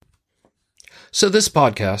So this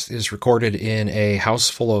podcast is recorded in a house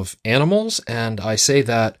full of animals, and I say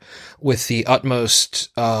that with the utmost,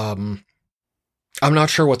 I'm not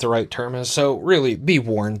sure what the right term is, so really be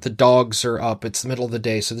warned. The dogs are up, it's the middle of the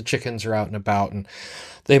day, so the chickens are out and about, and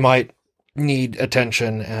they might need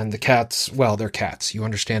attention, and the cats, well, they're cats. You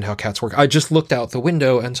understand how cats work. I just looked out the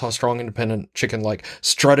window and saw a strong, independent chicken,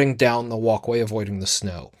 strutting down the walkway, avoiding the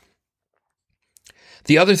snow.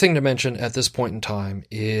 The other thing to mention at this point in time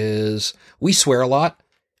is we swear a lot,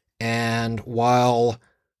 and while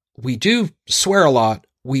we do swear a lot,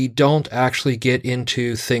 we don't actually get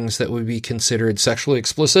into things that would be considered sexually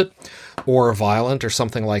explicit or violent or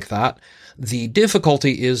something like that. The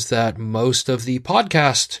difficulty is that most of the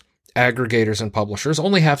podcast aggregators and publishers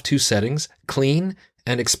only have two settings, clean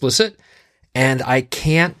and explicit, and I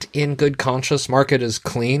can't in good conscience mark it as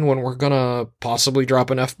clean when we're going to possibly drop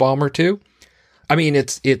an F-bomb or two. I mean,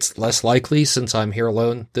 it's less likely since I'm here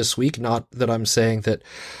alone this week. Not that I'm saying that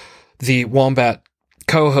the Wombat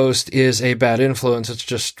Co-Host is a bad influence. It's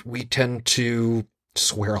just we tend to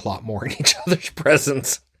swear a lot more in each other's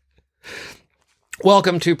presence.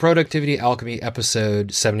 Welcome to Productivity Alchemy,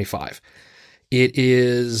 episode 75. It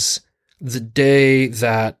is the day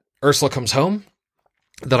that Ursula comes home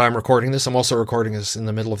that I'm recording this. I'm also recording this in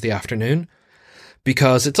the middle of the afternoon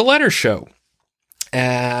because it's a letter show.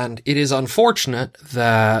 And it is unfortunate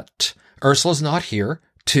that Ursula's not here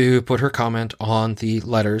to put her comment on the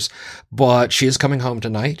letters, but she is coming home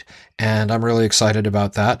tonight, and I'm really excited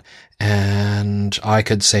about that. And I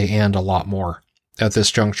could say and a lot more at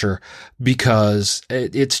this juncture, because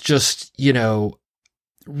it's just,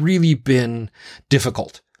 really been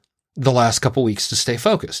difficult the last couple weeks to stay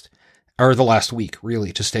focused, or the last week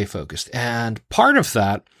really to stay focused. And part of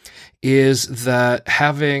that is that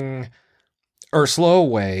having Ursula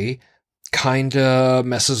away kind of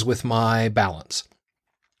messes with my balance.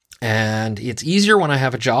 And it's easier when I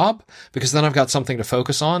have a job, because then I've got something to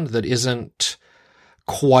focus on that isn't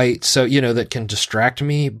quite so, that can distract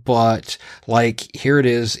me. But here it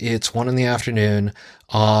is, it's 1 p.m.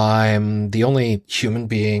 I'm the only human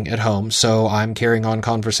being at home, so I'm carrying on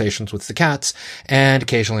conversations with the cats and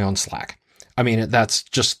occasionally on Slack. I mean, that's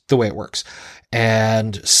just the way it works.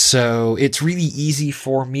 And so it's really easy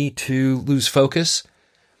for me to lose focus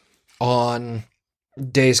on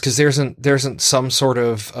days because there isn't some sort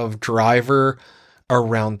of driver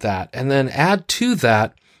around that. And then add to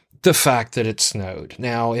that the fact that it snowed.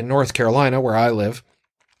 Now, in North Carolina, where I live,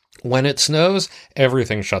 when it snows,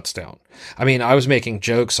 everything shuts down. I mean, I was making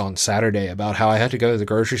jokes on Saturday about how I had to go to the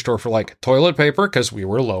grocery store for toilet paper because we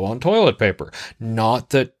were low on toilet paper.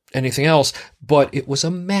 Not that anything else, but it was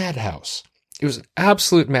a madhouse. It was an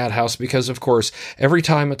absolute madhouse because, of course, every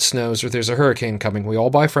time it snows or there's a hurricane coming, we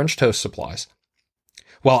all buy French toast supplies.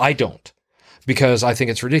 Well, I don't, because I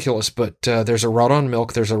think it's ridiculous, but there's a run on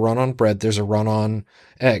milk, there's a run on bread, there's a run on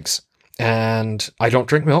eggs. And I don't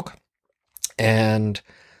drink milk. And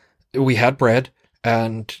we had bread,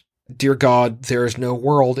 and dear God, there is no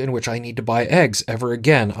world in which I need to buy eggs ever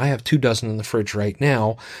again. I have 2 dozen in the fridge right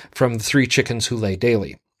now from the 3 chickens who lay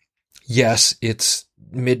daily. Yes, it's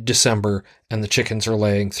mid-December and the chickens are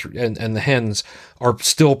laying and the hens are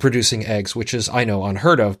still producing eggs, which is, I know,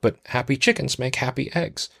 unheard of, but happy chickens make happy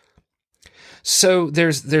eggs. So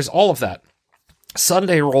there's all of that.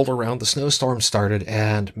 Sunday rolled around, the snowstorm started,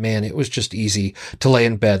 and man, it was just easy to lay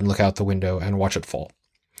in bed and look out the window and watch it fall.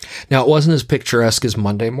 Now, it wasn't as picturesque as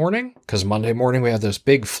Monday morning, because Monday morning we had those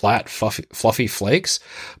big, flat, fluffy flakes,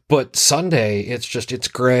 but Sunday, it's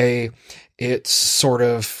gray. It's sort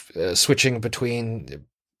of switching between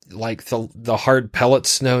the hard pellet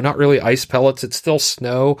snow, not really ice pellets. It's still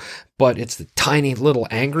snow, but it's the tiny little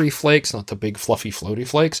angry flakes, not the big fluffy floaty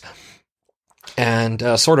flakes, and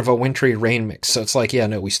sort of a wintry rain mix. So it's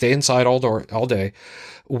we stay inside all day.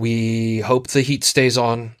 We hope the heat stays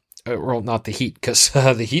on. Well, not the heat, because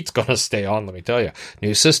the heat's going to stay on, let me tell you.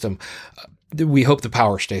 New system. We hope the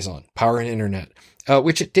power stays on. Power and internet,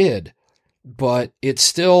 which it did. But it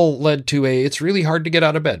still led to it's really hard to get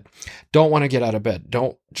out of bed. Don't want to get out of bed.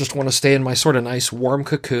 Don't just want to stay in my sort of nice warm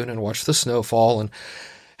cocoon and watch the snow fall and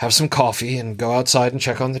have some coffee and go outside and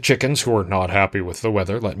check on the chickens who are not happy with the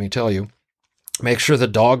weather, let me tell you. Make sure the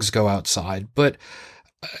dogs go outside. But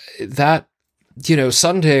that,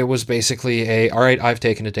 Sunday was basically all right, I've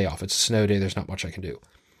taken a day off. It's a snow day. There's not much I can do.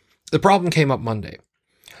 The problem came up Monday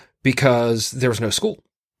because there was no school.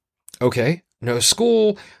 Okay. No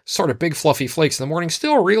school, sort of big fluffy flakes in the morning,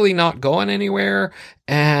 still really not going anywhere.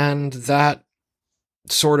 And that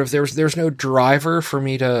sort of, there's no driver for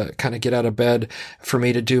me to kind of get out of bed, for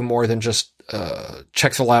me to do more than just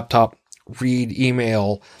check the laptop, read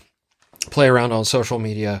email, play around on social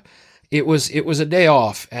media. it was a day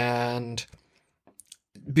off, and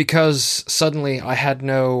because suddenly I had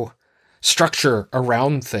no structure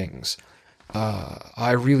around things,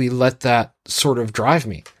 I really let that sort of drive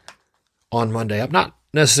me on Monday. I'm not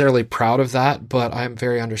necessarily proud of that, but I'm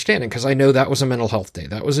very understanding because I know that was a mental health day.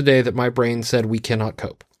 That was a day that my brain said we cannot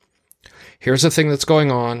cope. Here's the thing that's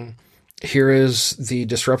going on. Here is the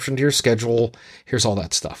disruption to your schedule. Here's all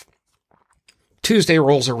that stuff. Tuesday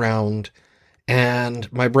rolls around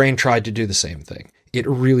and my brain tried to do the same thing. It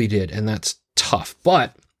really did. And that's tough.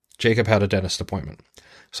 But Jacob had a dentist appointment.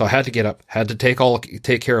 So I had to get up, had to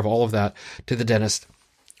take care of all of that to the dentist,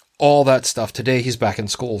 all that stuff. Today he's back in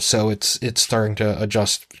school. So it's starting to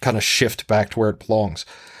adjust, kind of shift back to where it belongs.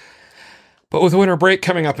 But with winter break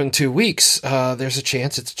coming up in 2 weeks, there's a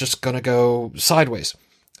chance it's just going to go sideways.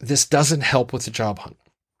 This doesn't help with the job hunt.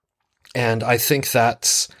 And I think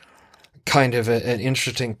that's kind of an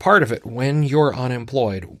interesting part of it. When you're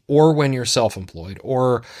unemployed, or when you're self-employed,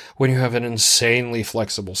 or when you have an insanely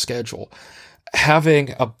flexible schedule,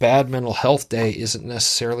 having a bad mental health day isn't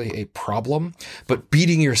necessarily a problem, but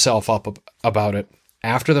beating yourself up about it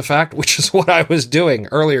after the fact, which is what I was doing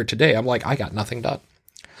earlier today. I'm like, I got nothing done.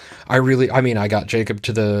 I got Jacob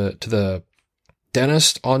to the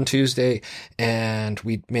dentist on Tuesday, and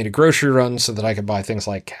we made a grocery run so that I could buy things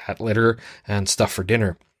like cat litter and stuff for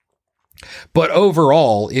dinner. But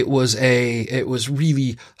overall, it was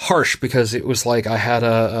really harsh because it was like I had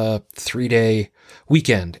a 3-day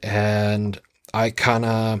weekend, and I kind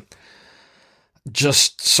of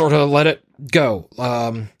just sort of let it go.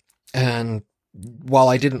 And while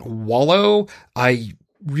I didn't wallow, I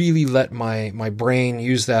really let my brain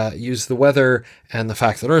use the weather and the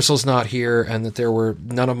fact that Ursula's not here and that there were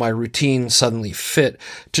none of my routines suddenly fit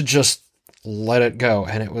to just let it go.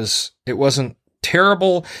 And it wasn't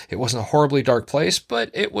terrible. It wasn't a horribly dark place,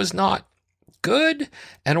 but it was not good.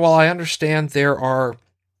 And while I understand there are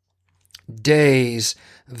days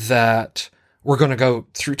that we're going to go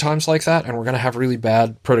through times like that, and we're going to have really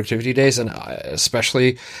bad productivity days, and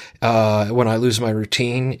especially when I lose my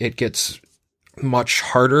routine, it gets much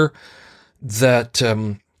harder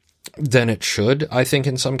than it should, I think,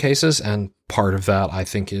 in some cases. And part of that, I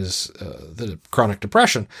think, is the chronic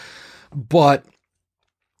depression. But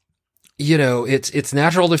it's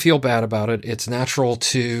natural to feel bad about it. It's natural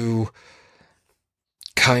to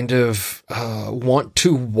kind of want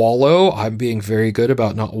to wallow. I'm being very good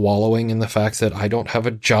about not wallowing in the fact that I don't have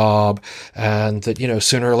a job, and that,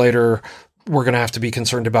 sooner or later we're going to have to be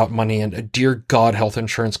concerned about money. And dear God, health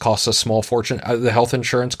insurance costs a small fortune. The health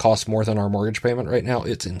insurance costs more than our mortgage payment right now.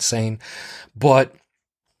 It's insane. But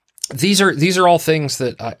these are all things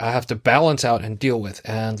that I have to balance out and deal with.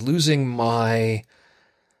 And losing my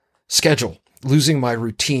schedule, losing my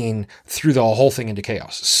routine threw the whole thing into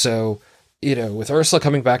chaos. So, with Ursula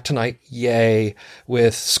coming back tonight, yay.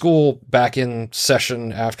 With school back in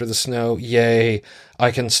session after the snow, yay. I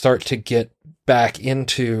can start to get back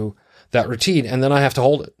into that routine, and then I have to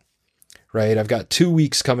hold it, right? I've got 2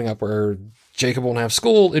 weeks coming up where Jacob won't have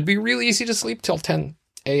school. It'd be really easy to sleep till 10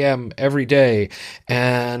 a.m. every day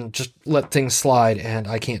and just let things slide, and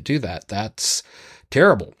I can't do that. That's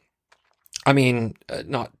terrible. I mean,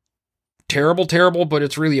 not terrible, but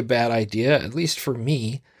it's really a bad idea, at least for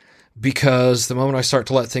me, because the moment I start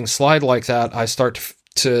to let things slide like that, I start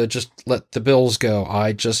to just let the bills go.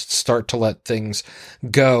 I just start to let things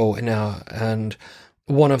go now. And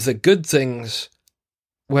one of the good things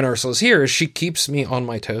when Ursula's here is she keeps me on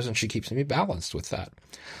my toes and she keeps me balanced with that.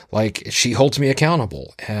 Like, she holds me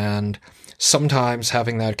accountable. And sometimes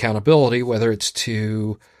having that accountability, whether it's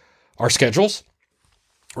to our schedules,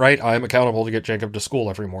 right? I am accountable to get Jacob to school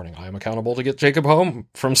every morning. I am accountable to get Jacob home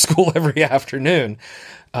from school every afternoon.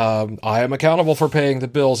 I am accountable for paying the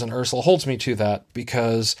bills, and Ursula holds me to that,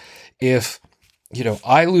 because if,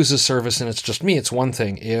 I lose a service and it's just me, it's one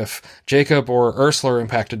thing. If Jacob or Ursula are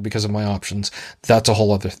impacted because of my options, that's a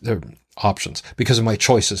whole other options. Because of my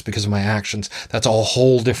choices, because of my actions, that's a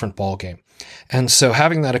whole different ballgame. And so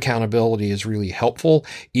having that accountability is really helpful,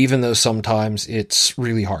 even though sometimes it's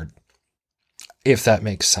really hard, if that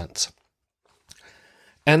makes sense.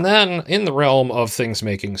 And then in the realm of things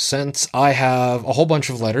making sense, I have a whole bunch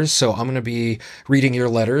of letters. So I'm going to be reading your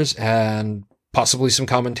letters and possibly some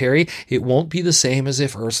commentary. It won't be the same as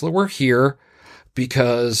if Ursula were here,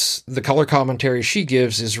 because the color commentary she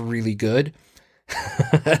gives is really good.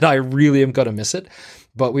 And I really am going to miss it.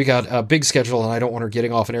 But we got a big schedule, and I don't want her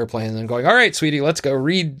getting off an airplane and then going, all right, sweetie, let's go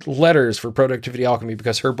read letters for Productivity Alchemy,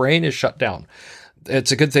 because her brain is shut down.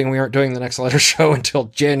 It's a good thing we aren't doing the next letter show until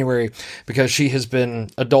January, because she has been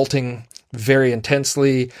adulting very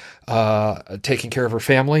intensely, taking care of her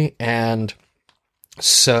family, and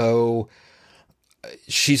So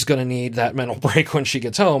she's going to need that mental break when she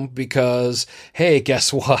gets home because, hey,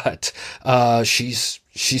 guess what? She's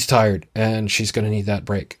tired and she's going to need that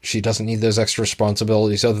break. She doesn't need those extra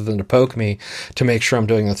responsibilities other than to poke me to make sure I'm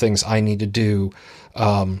doing the things I need to do,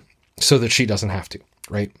 so that she doesn't have to,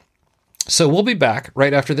 right? So we'll be back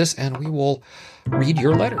right after this and we will read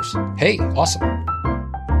your letters. Hey, awesome.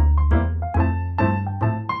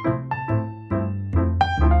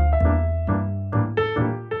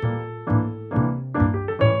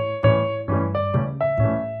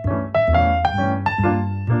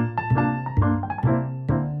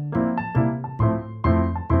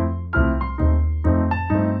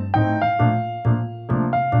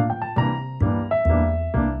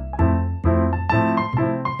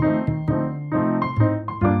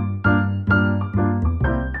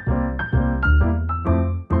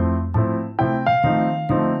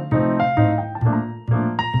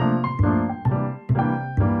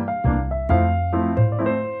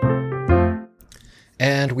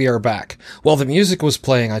 And we are back. While the music was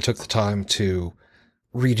playing, I took the time to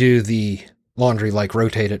redo the laundry, like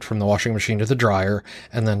rotate it from the washing machine to the dryer,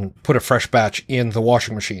 and then put a fresh batch in the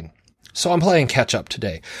washing machine. So I'm playing catch up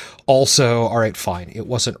today. Also, all right, fine. It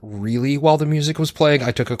wasn't really while the music was playing.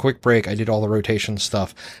 I took a quick break. I did all the rotation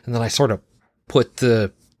stuff, and then I sort of put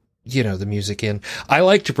the music in. I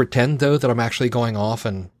like to pretend, though, that I'm actually going off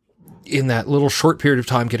and in that little short period of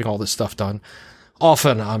time getting all this stuff done.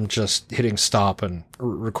 Often I'm just hitting stop and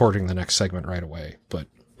recording the next segment right away. But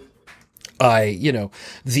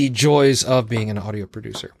the joys of being an audio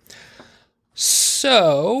producer.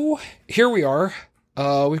 So here we are.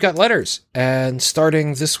 We've got letters. And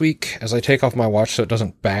starting this week, as I take off my watch so it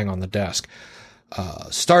doesn't bang on the desk,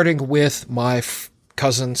 starting with my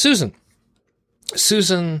cousin Susan.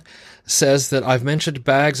 Susan says that I've mentioned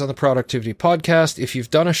bags on the Productivity Podcast. If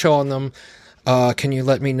you've done a show on them, can you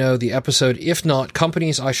let me know the episode? If not,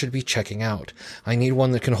 companies I should be checking out. I need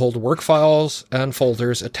one that can hold work files and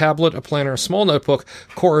folders, a tablet, a planner, a small notebook,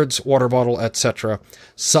 cords, water bottle, etc.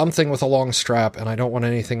 Something with a long strap, and I don't want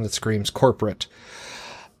anything that screams corporate.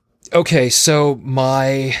 Okay, so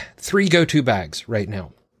my 3 go-to bags right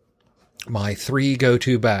now. My 3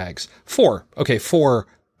 go-to bags. 4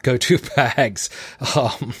 go-to bags.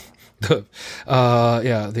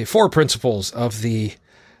 The 4 principles of the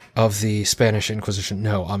Spanish Inquisition.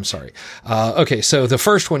 No, I'm sorry. Okay, so the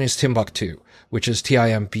first one is Timbuk2, which is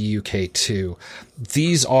Timbuk2.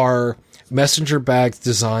 These are messenger bags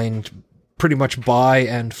designed pretty much by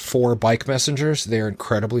and for bike messengers. They're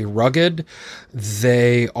incredibly rugged.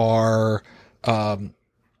 They are,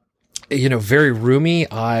 very roomy.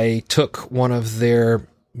 I took one of their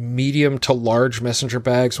medium to large messenger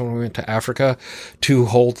bags when we went to Africa to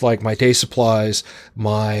hold like my day supplies,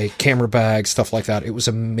 my camera bag, stuff like that. It was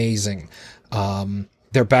amazing.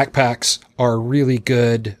 Their backpacks are really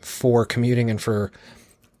good for commuting and for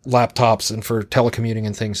laptops and for telecommuting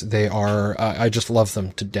and things. They are, I just love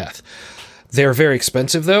them to death. They're very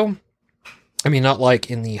expensive though. I mean, not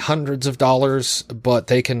like in the hundreds of dollars, but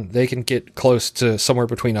they can get close to somewhere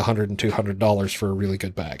between $100 and $200 for a really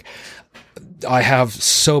good bag. I have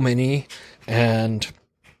so many, and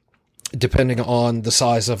depending on the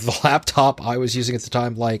size of the laptop I was using at the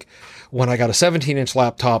time, like when I got a 17-inch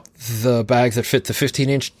laptop, the bag that fit the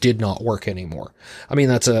 15-inch did not work anymore. I mean,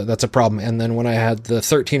 that's a problem. And then when I had the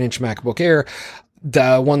 13-inch MacBook Air,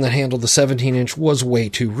 the one that handled the 17-inch was way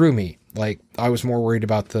too roomy. Like, I was more worried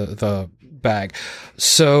about the bag.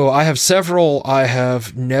 So I have several. I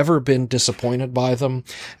have never been disappointed by them.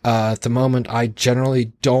 At the moment, I generally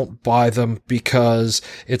don't buy them because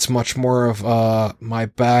it's much more of my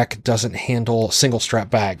back doesn't handle single strap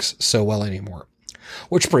bags so well anymore.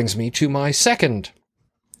 Which brings me to my second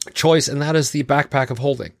choice, and that is the backpack of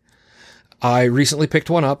holding. I recently picked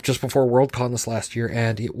one up just before Worldcon this last year,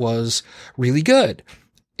 and it was really good.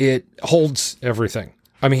 It holds everything.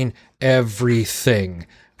 I mean, everything.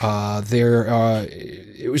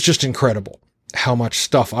 It was just incredible how much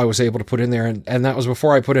stuff I was able to put in there. And that was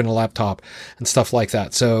before I put in a laptop and stuff like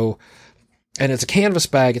that. So, and it's a canvas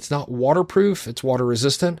bag. It's not waterproof. It's water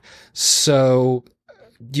resistant. So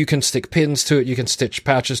you can stick pins to it. You can stitch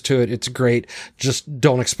patches to it. It's great. Just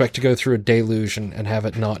don't expect to go through a deluge and have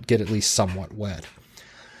it not get at least somewhat wet.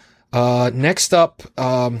 Next up,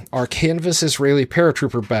 are canvas Israeli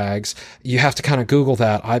paratrooper bags. You have to kind of Google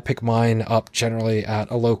that. I pick mine up generally at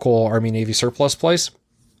a local Army Navy surplus place.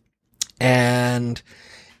 And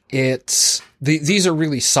these are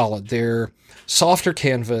really solid. They're softer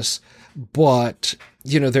canvas, but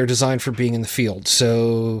they're designed for being in the field.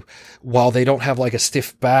 So while they don't have like a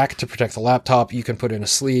stiff back to protect the laptop, you can put in a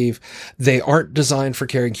sleeve. They aren't designed for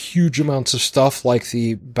carrying huge amounts of stuff like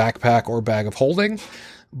the backpack or bag of holding,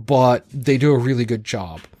 but they do a really good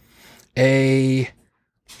job. Some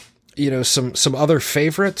other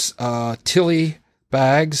favorites, Tilly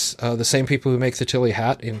bags, the same people who make the Tilly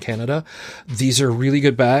hat in Canada. These are really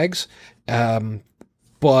good bags.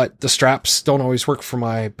 But the straps don't always work for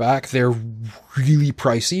my back. They're really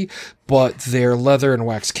pricey, but they're leather and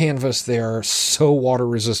wax canvas. They are so water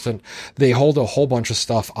resistant. They hold a whole bunch of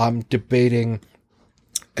stuff. I'm debating,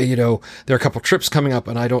 there are a couple trips coming up,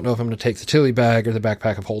 and I don't know if I'm going to take the Tilly bag or the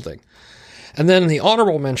backpack of holding. And then the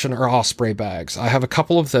honorable mention are Osprey bags. I have a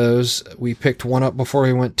couple of those. We picked one up before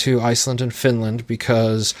we went to Iceland and Finland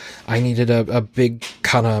because I needed a big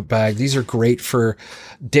kind of bag. These are great for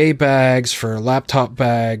day bags, for laptop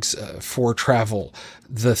bags, for travel.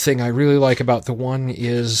 The thing I really like about the one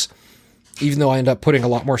is, even though I end up putting a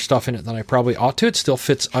lot more stuff in it than I probably ought to, it still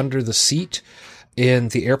fits under the seat in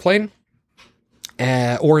the airplane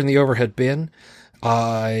or in the overhead bin.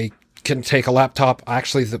 I can take a laptop.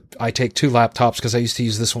 Actually, I take 2 laptops because I used to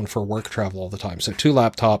use this one for work travel all the time. So 2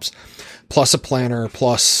 laptops, plus a planner,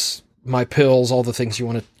 plus my pills, all the things you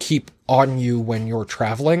want to keep on you when you're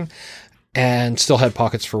traveling, and still had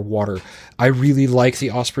pockets for water. I really like the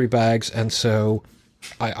Osprey bags, and so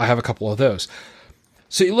I have a couple of those.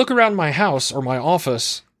 So you look around my house or my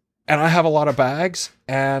office, and I have a lot of bags,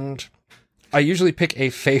 and I usually pick a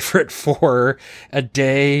favorite for a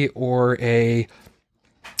day or a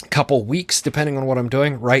couple weeks, depending on what I'm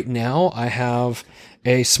doing. Right now, I have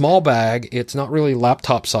a small bag. It's not really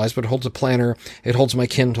laptop size, but it holds a planner. It holds my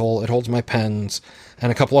Kindle. It holds my pens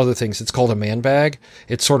and a couple other things. It's called a man bag.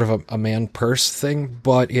 It's sort of a man purse thing,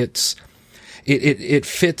 but it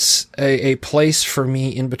fits a place for me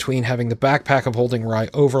in between having the backpack of holding where I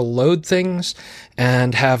overload things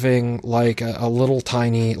and having like a little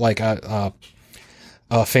tiny, like a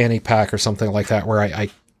fanny pack or something like that where I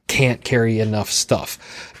can't carry enough stuff.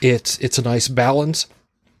 It's a nice balance.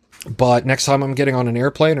 But next time I'm getting on an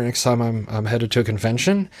airplane or next time I'm headed to a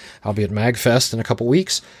convention, I'll be at MagFest in a couple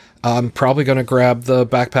weeks. I'm probably going to grab the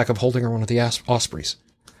backpack of holding or one of the Ospreys.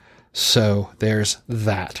 So there's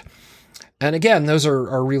that. And again, those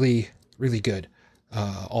are really, really good.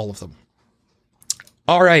 All of them.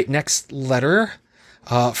 All right. Next letter,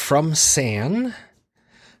 from San.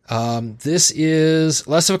 This is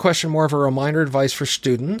less of a question, more of a reminder advice for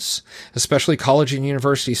students, especially college and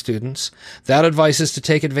university students. That advice is to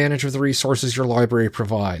take advantage of the resources your library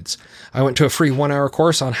provides. I went to a free 1-hour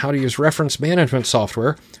course on how to use reference management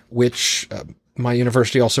software, which my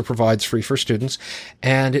university also provides free for students,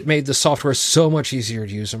 and it made the software so much easier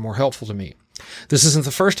to use and more helpful to me. This isn't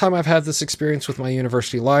the first time I've had this experience with my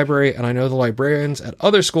university library, and I know the librarians at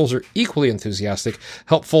other schools are equally enthusiastic,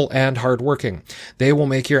 helpful, and hardworking. They will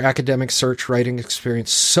make your academic search writing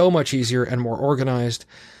experience so much easier and more organized.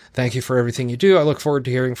 Thank you for everything you do. I look forward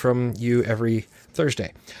to hearing from you every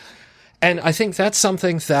Thursday. And I think that's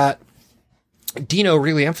something that Dino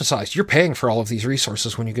really emphasized. You're paying for all of these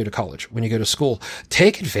resources when you go to college, when you go to school.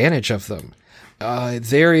 Take advantage of them.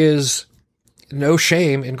 There is no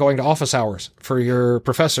shame in going to office hours for your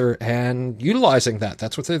professor and utilizing that.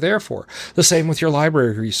 That's what they're there for. The same with your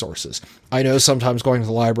library resources. I know sometimes going to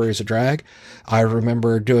the library is a drag. I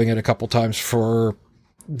remember doing it a couple times for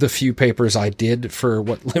the few papers I did for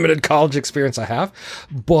what limited college experience I have,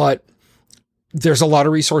 but there's a lot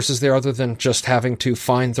of resources there other than just having to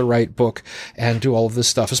find the right book and do all of this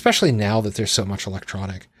stuff, especially now that there's so much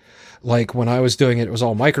electronic. Like when I was doing it, it was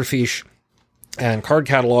all microfiche and card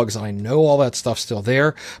catalogs. I know all that stuff's still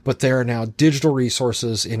there, but there are now digital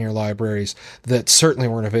resources in your libraries that certainly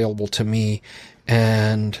weren't available to me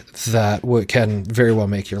and that can very well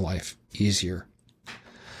make your life easier.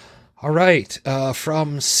 All right.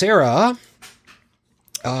 From Sarah,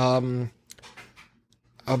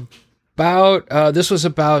 this was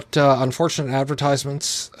about unfortunate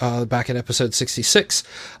advertisements back in episode 66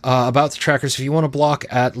 about the trackers. If you want to block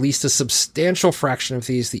at least a substantial fraction of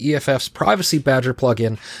these, the EFF's Privacy Badger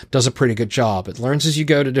plugin does a pretty good job. It learns as you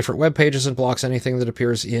go to different web pages and blocks anything that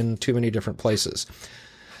appears in too many different places.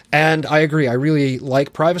 And I agree. I really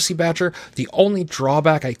like Privacy Badger. The only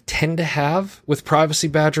drawback I tend to have with Privacy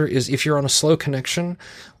Badger is if you're on a slow connection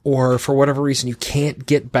or for whatever reason you can't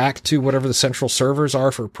get back to whatever the central servers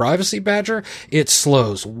are for Privacy Badger, it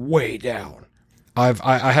slows way down.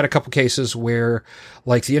 I had a couple cases where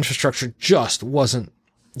like the infrastructure just wasn't,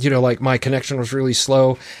 like my connection was really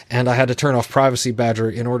slow and I had to turn off Privacy Badger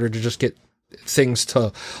in order to just get things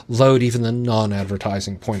to load even the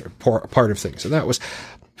non-advertising part of things. So that was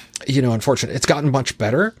unfortunate. It's gotten much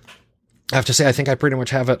better. I have to say, I think I pretty much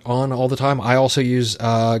have it on all the time. I also use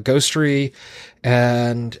Ghostery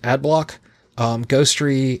and Adblock.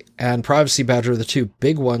 Ghostery and Privacy Badger are the two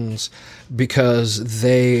big ones because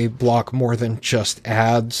they block more than just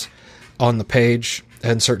ads on the page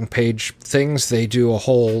and certain page things. They do a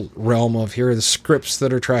whole realm of, here are the scripts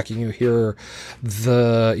that are tracking you, here are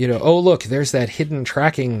the, oh, look, there's that hidden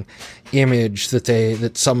tracking image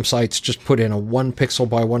that some sites just put in a 1 pixel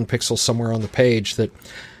by 1 pixel somewhere on the page that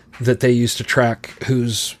they use to track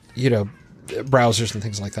who's, browsers and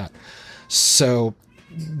things like that. So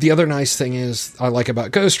the other nice thing I like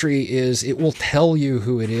about Ghostery is it will tell you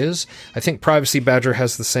who it is. I think Privacy Badger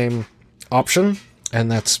has the same option,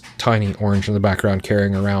 and that's Tiny Orange in the background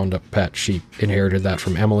carrying around a pet. She inherited that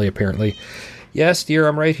from Emily, apparently. Yes, dear,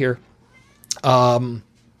 I'm right here. So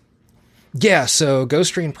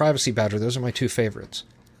Ghostery and Privacy Badger, those are my two favorites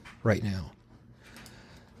right now.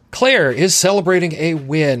 Claire is celebrating a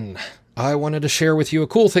win. I wanted to share with you a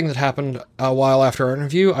cool thing that happened a while after our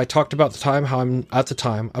interview. I talked about how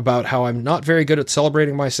I'm not very good at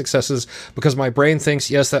celebrating my successes because my brain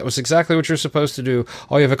thinks, yes, that was exactly what you're supposed to do.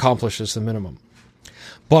 All you've accomplished is the minimum.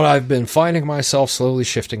 But I've been finding myself slowly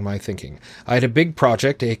shifting my thinking. I had a big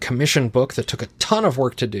project, a commission book that took a ton of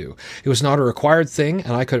work to do. It was not a required thing,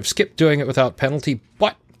 and I could have skipped doing it without penalty,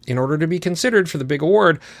 but in order to be considered for the big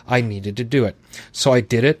award, I needed to do it. So I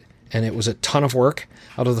did it, and it was a ton of work.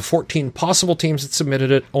 Out of the 14 possible teams that submitted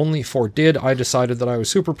it, only 4 did. I decided that I was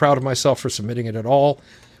super proud of myself for submitting it at all.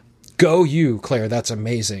 Go you, Claire, that's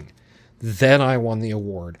amazing. Then I won the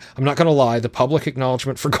award. I'm not going to lie, the public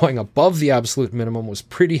acknowledgement for going above the absolute minimum was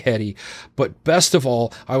pretty heady, but best of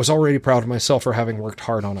all, I was already proud of myself for having worked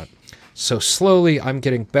hard on it. So slowly, I'm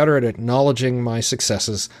getting better at acknowledging my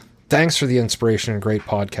successes. Thanks for the inspiration and great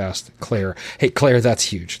podcast, Claire. Hey, Claire, that's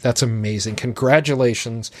huge. That's amazing.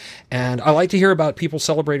 Congratulations. And I like to hear about people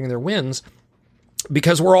celebrating their wins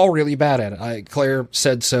because we're all really bad at it. Claire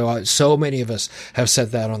said so. So many of us have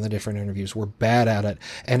said that on the different interviews. We're bad at it.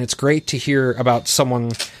 And it's great to hear about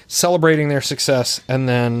someone celebrating their success and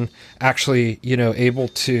then actually, able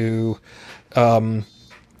to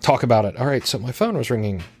talk about it. All right, so my phone was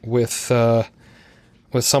ringing with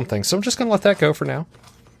something. So I'm just going to let that go for now.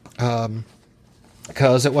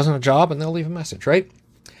 Because it wasn't a job and they'll leave a message, right?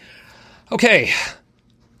 Okay.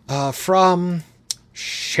 From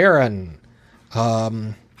Sharon.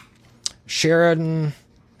 Sharon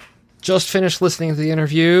just finished listening to the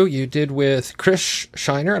interview you did with Chris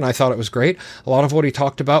Shiner, and I thought it was great. A lot of what he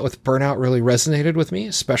talked about with burnout really resonated with me,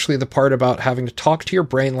 especially the part about having to talk to your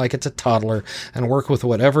brain like it's a toddler and work with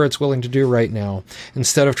whatever it's willing to do right now,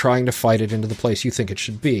 instead of trying to fight it into the place you think it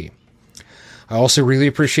should be. I also really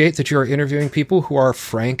appreciate that you are interviewing people who are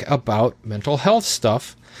frank about mental health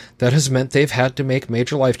stuff. That has meant they've had to make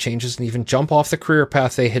major life changes and even jump off the career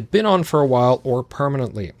path they had been on for a while or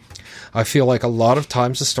permanently. I feel like a lot of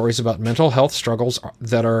times the stories about mental health struggles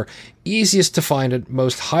that are easiest to find and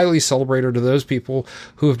most highly celebrated are those people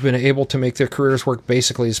who have been able to make their careers work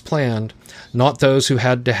basically as planned, not those who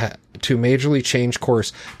had to majorly change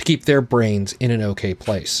course to keep their brains in an okay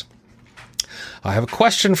place. I have a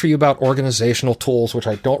question for you about organizational tools, which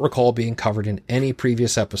I don't recall being covered in any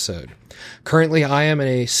previous episode. Currently, I am in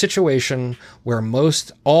a situation where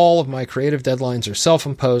all of my creative deadlines are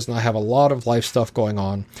self-imposed and I have a lot of life stuff going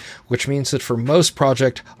on, which means that for most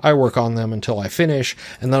projects, I work on them until I finish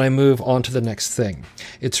and then I move on to the next thing.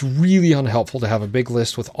 It's really unhelpful to have a big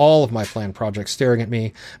list with all of my planned projects staring at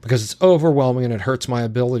me because it's overwhelming and it hurts my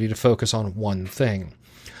ability to focus on one thing.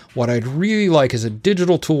 What I'd really like is a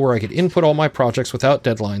digital tool where I could input all my projects without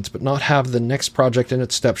deadlines, but not have the next project and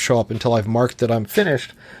its steps show up until I've marked that I'm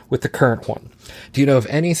finished with the current one. Do you know of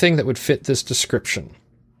anything that would fit this description?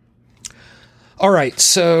 All right,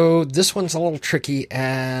 so this one's a little tricky,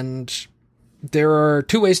 and there are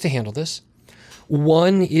 2 ways to handle this.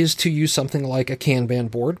 One is to use something like a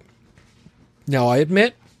Kanban board. Now, I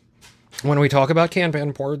admit, when we talk about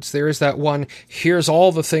Kanban boards, there is that one, here's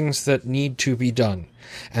all the things that need to be done.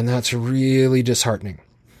 And that's really disheartening,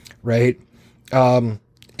 right? In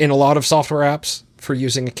a lot of software apps for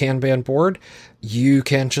using a Kanban board, you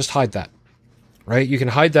can just hide that, right? You can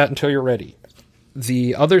hide that until you're ready.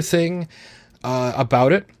 The other thing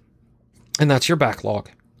about it, and that's your backlog.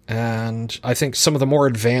 And I think some of the more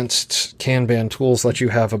advanced Kanban tools let you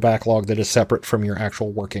have a backlog that is separate from your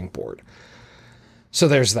actual working board. So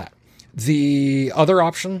there's that. The other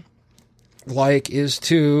option, is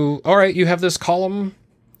to, all right, you have this column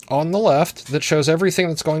on the left that shows everything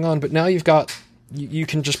that's going on, but now you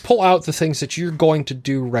can just pull out the things that you're going to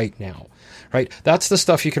do right now, right? That's the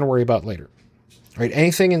stuff you can worry about later. right?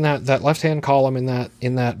 Anything in that left-hand column,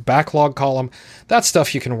 in that backlog column, that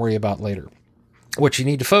stuff you can worry about later. What you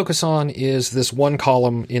need to focus on is this one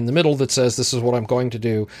column in the middle that says this is what I'm going to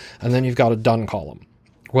do, and then you've got a done column.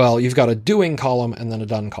 Well, you've got a doing column and then a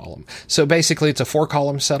done column. So basically it's a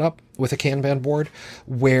 4-column setup with a Kanban board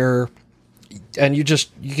where, and you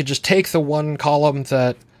could just take the one column,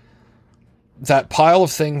 that pile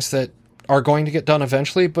of things that are going to get done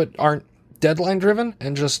eventually but aren't deadline driven,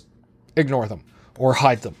 and just ignore them or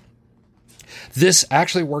hide them. This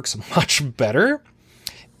actually works much better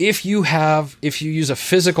if you use a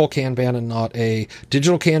physical Kanban and not a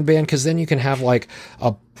digital Kanban, because then you can have like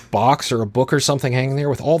a box or a book or something hanging there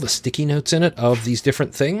with all the sticky notes in it of these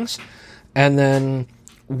different things. And then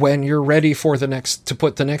when you're ready for to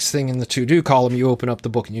put the next thing in the to-do column, you open up the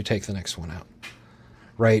book and you take the next one out.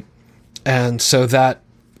 Right? And so that,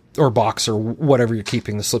 or box or whatever you're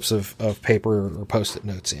keeping the slips of paper or Post-it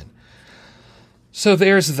notes in. So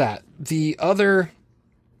there's that. The other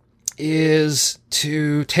is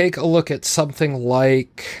to take a look at something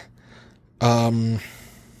like, I'm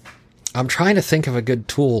trying to think of a good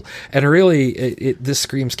tool, and really this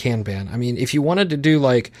screams Kanban. I mean, if you wanted to do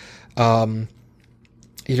like,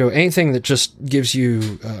 anything that just gives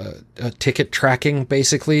you a ticket tracking,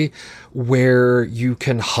 basically, where you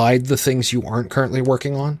can hide the things you aren't currently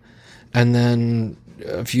working on and then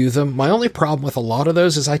view them. My only problem with a lot of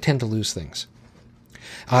those is I tend to lose things.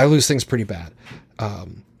 I lose things pretty bad.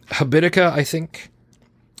 Habitica, I think,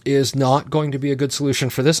 is not going to be a good solution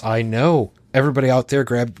for this. I know. Everybody out there,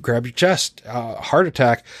 grab your chest. Heart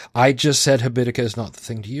attack. I just said Habitica is not the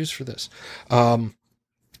thing to use for this.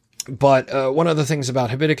 But one of the things about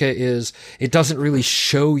Habitica is it doesn't really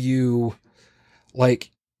show you,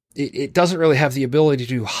 like, it doesn't really have the ability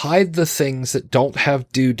to hide the things that don't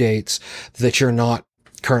have due dates that you're not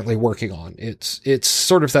currently working on. It's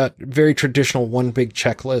sort of that very traditional one big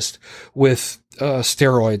checklist with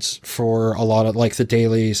steroids for a lot of like the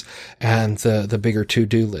dailies and the bigger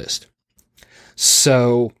to-do list.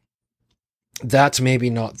 So that's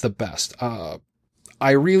maybe not the best.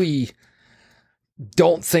 I really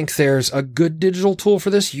don't think there's a good digital tool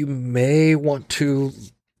for this. You may want to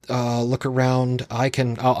look around.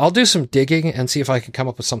 I'll do some digging and see if I can come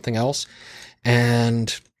up with something else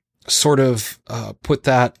and sort of put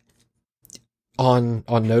that on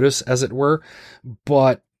notice, as it were.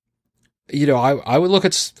 But I would look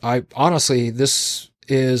at, honestly, this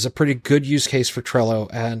is a pretty good use case for Trello.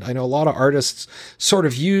 And I know a lot of artists sort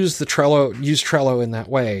of use Trello in that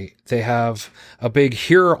way. They have a big,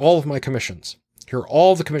 here are all of my commissions. Here are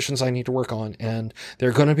all the commissions I need to work on, and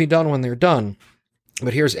they're going to be done when they're done.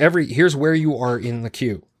 But here's where you are in the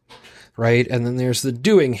queue, right? And then there's the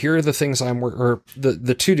doing. Here are the things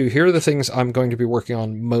the to-do. Here are the things I'm going to be working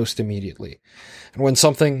on most immediately. And when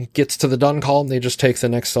something gets to the done column, they just take the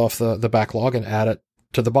next off the backlog and add it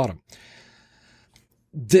to the bottom.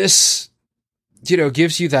 This,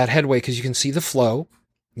 gives you that headway because you can see the flow.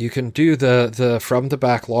 You can do the from the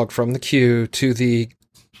backlog, from the queue to the,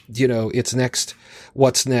 it's next,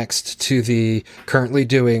 what's next, to the currently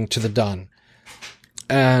doing, to the done.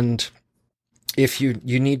 And if you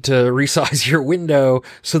need to resize your window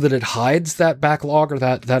so that it hides that backlog or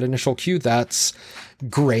that initial queue, that's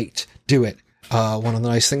great. Do it. One of the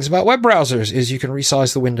nice things about web browsers is you can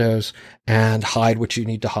resize the windows and hide what you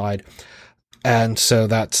need to hide. And so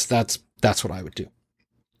that's what I would do.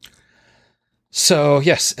 So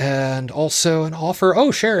yes, and also an offer.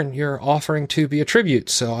 Oh, Sharon, you're offering to be a tribute.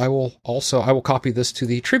 So I will copy this to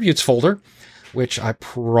the tributes folder, which I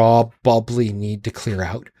probably need to clear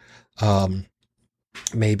out.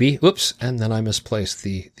 Maybe. Oops. And then I misplaced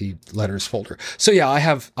the letters folder. So yeah,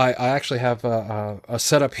 I actually have a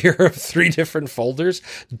setup here of 3 different folders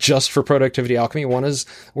just for Productivity Alchemy. One is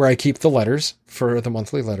where I keep the letters for the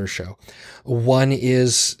monthly letter show. One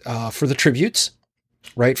is, for the tributes,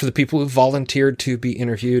 right? For the people who volunteered to be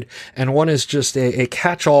interviewed. And one is just a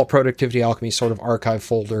catch-all Productivity Alchemy sort of archive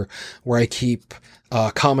folder where I keep,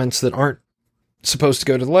 comments that aren't supposed to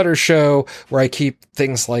go to the letter show, where I keep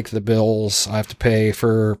things like the bills I have to pay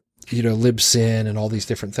for, Libsyn and all these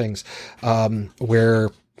different things, where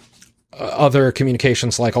other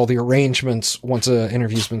communications, like all the arrangements, once an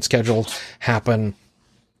interview's been scheduled, happen.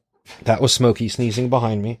 That was Smokey sneezing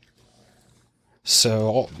behind me.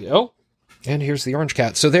 So, and here's the orange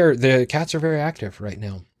cat. So the cats are very active right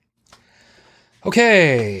now.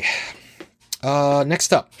 Okay.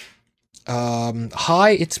 Next up.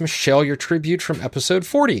 Hi, it's Michelle, your tribute from episode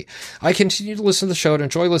 40. I continue to listen to the show and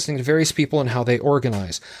enjoy listening to various people and how they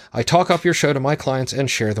organize. I talk up your show to my clients and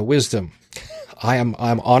share the wisdom. I'm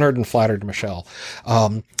honored and flattered, Michelle.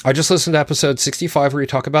 I just listened to episode 65 where you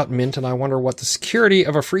talk about Mint, and I wonder what the security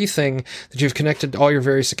of a free thing that you've connected all your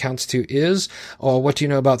various accounts to is. What do you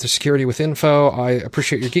know about the security with info? I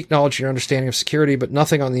appreciate your geek knowledge and your understanding of security, but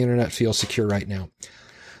nothing on the internet feels secure right now.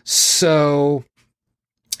 So,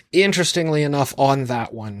 interestingly enough, on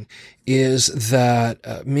that one is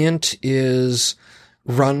that Mint is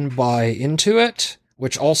run by Intuit,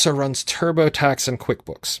 which also runs TurboTax and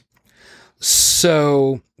QuickBooks.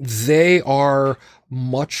 So they are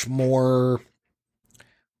much more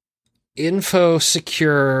InfoSec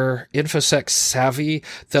savvy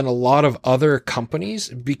than a lot of other companies,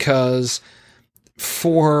 because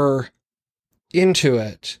for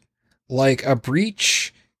Intuit, like, a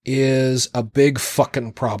breach is a big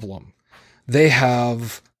fucking problem. They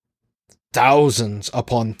have thousands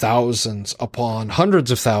upon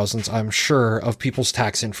hundreds of thousands, I'm sure, of people's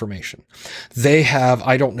tax information. They have,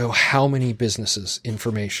 I don't know how many businesses'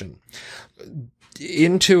 information.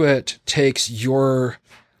 Intuit takes your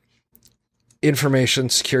information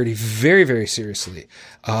security very, very seriously.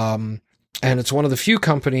 And it's one of the few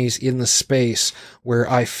companies in the space where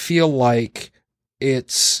I feel like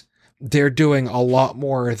they're doing a lot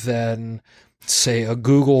more than, say, a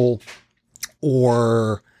Google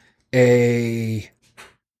or a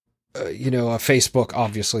Facebook,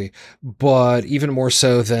 obviously, but even more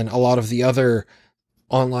so than a lot of the other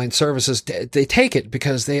online services. They take it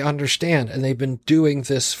because they understand, and they've been doing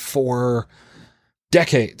this for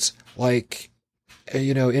decades. Like,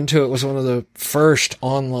 Intuit was one of the first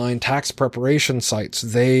online tax preparation sites.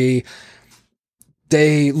 They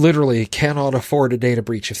literally cannot afford a data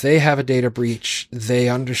breach. If they have a data breach, they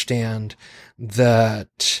understand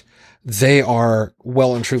that they are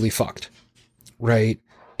well and truly fucked, right?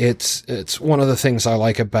 It's one of the things I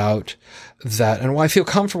like about that, and why I feel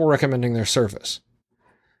comfortable recommending their service,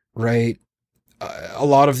 right? A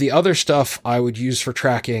lot of the other stuff I would use for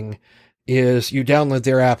tracking is you download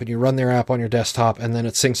their app and you run their app on your desktop and then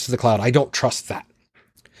it syncs to the cloud. I don't trust that.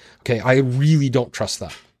 Okay, I really don't trust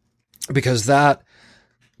that, because that,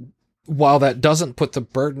 while that doesn't put the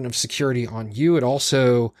burden of security on you, it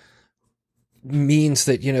also means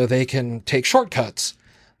that, they can take shortcuts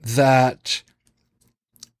that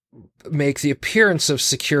make the appearance of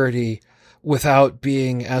security without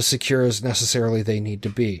being as secure as necessarily they need to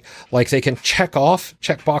be. Like, they can check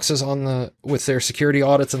boxes with their security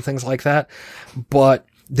audits and things like that, but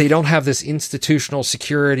they don't have this institutional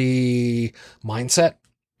security mindset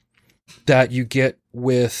that you get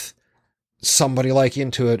with somebody like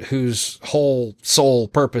Intuit, whose whole sole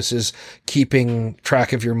purpose is keeping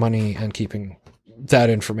track of your money and keeping that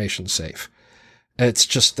information safe. It's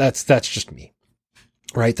just, that's just me,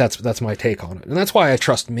 right? That's my take on it. And that's why I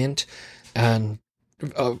trust Mint and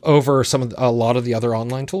over a lot of the other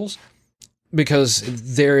online tools, because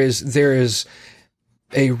there is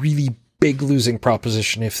a really big losing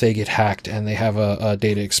proposition if they get hacked and they have a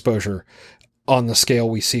data exposure on the scale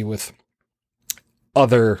we see with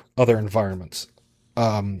other environments,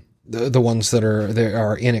 the ones that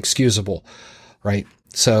are inexcusable, right?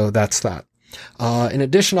 So that's that. In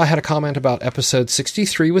addition, I had a comment about episode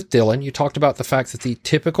 63 with Dylan. You talked about the fact that the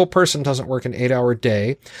typical person doesn't work an 8-hour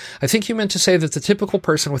day. I think you meant to say that the typical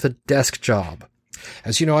person with a desk job.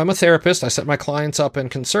 As you know, I'm a therapist. I set my clients up in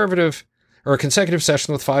consecutive sessions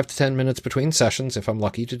with 5 to 10 minutes between sessions, if I'm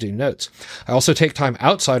lucky, to do notes. I also take time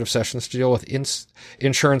outside of sessions to deal with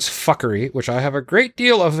insurance fuckery, which I have a great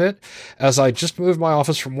deal of it, as I just moved my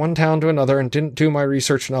office from one town to another and didn't do my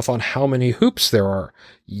research enough on how many hoops there are.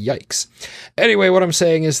 Yikes. Anyway, what I'm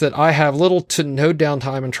saying is that I have little to no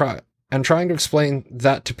downtime and trying to explain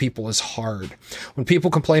that to people is hard. When people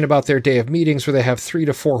complain about their day of meetings where they have 3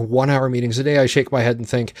 to 4 one-hour meetings a day, I shake my head and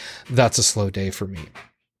think, that's a slow day for me.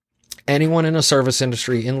 Anyone in a service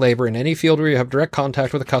industry, in labor, in any field where you have direct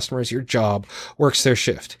contact with a customer as your job, works their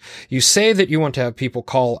shift. You say that you want to have people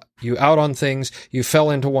call you out on things. You fell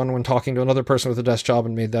into one when talking to another person with a desk job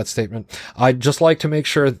and made that statement. I'd just like to make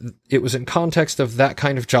sure it was in context of that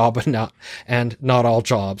kind of job and not all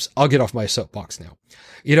jobs. I'll get off my soapbox now.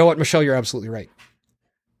 You know what, Michelle? You're absolutely right.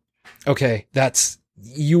 Okay,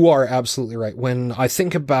 you are absolutely right. When I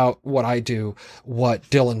think about what I do, what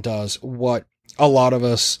Dylan does, what a lot of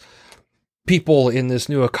us people in this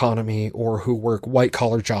new economy or who work white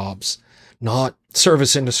collar jobs, not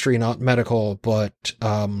service industry, not medical, but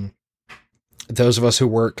those of us who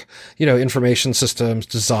work, information systems,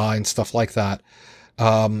 design, stuff like that.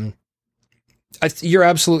 You're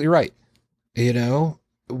absolutely right.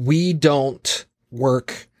 We don't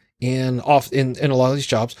work in a lot of these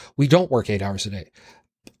jobs. We don't work 8 hours a day.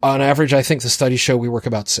 On average, I think the studies show we work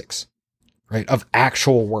about 6, right, of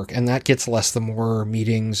actual work. And that gets less the more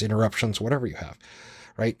meetings, interruptions, whatever you have,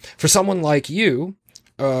 right? For someone like you,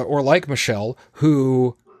 or like Michelle,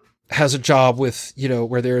 who has a job with,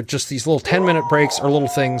 where there are just these little 10-minute breaks or little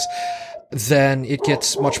things, then it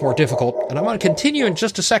gets much more difficult. And I'm going to continue in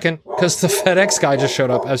just a second because the FedEx guy just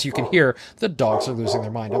showed up. As you can hear, the dogs are losing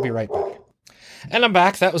their mind. I'll be right back. And I'm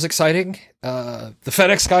back. That was exciting. The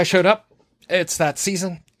FedEx guy showed up. It's that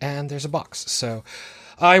season, and there's a box. So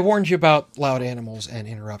I warned you about loud animals and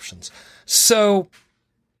interruptions. So,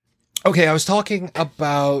 okay, I was talking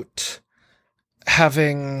about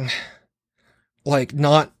having,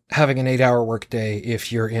 not having an 8-hour workday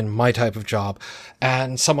if you're in my type of job.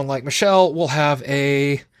 And someone like Michelle will have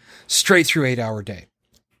a straight through 8-hour day.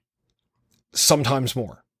 Sometimes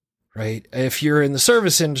more. Right? If you're in the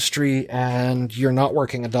service industry and you're not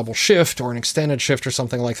working a double shift or an extended shift or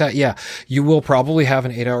something like that, yeah, you will probably have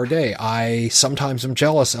an 8-hour day. I sometimes am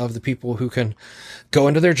jealous of the people who can go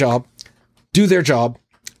into their job, do their job,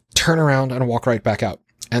 turn around and walk right back out.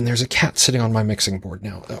 And there's a cat sitting on my mixing board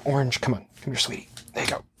now. Orange, come on. Come here, sweetie. There you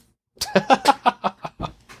go.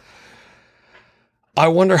 I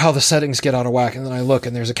wonder how the settings get out of whack. And then I look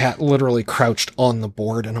and there's a cat literally crouched on the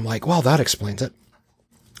board. And I'm like, well, that explains it.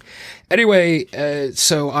 Anyway,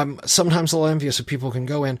 so I'm sometimes a little envious of people who can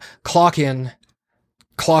go in, clock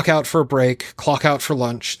out for a break, clock out for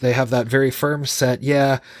lunch. They have that very firm set,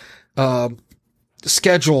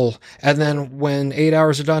 schedule. And then when 8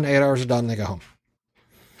 hours are done, they go home.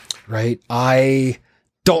 Right? I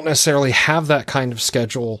don't necessarily have that kind of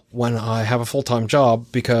schedule when I have a full-time job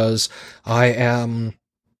because I am,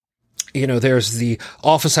 there's the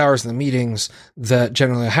office hours and the meetings that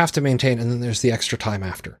generally I have to maintain. And then there's the extra time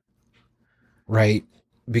after. Right?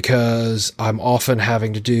 Because I'm often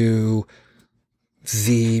having to do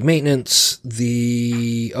the maintenance,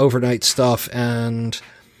 the overnight stuff, and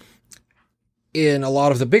in a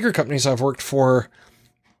lot of the bigger companies I've worked for,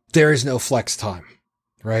 there is no flex time,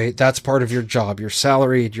 right? That's part of your job. You're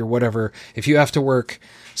salaried, you're whatever. If you have to work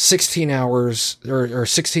 16 hours or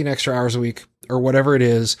 16 extra hours a week or whatever it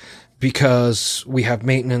is, because we have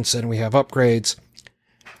maintenance and we have upgrades,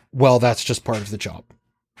 well, that's just part of the job.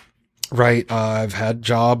 Right. I've had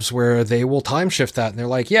jobs where they will time shift that and they're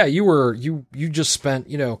like, yeah, you just spent,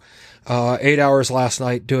 8 hours last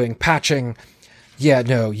night doing patching. Yeah,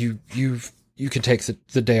 no, you can take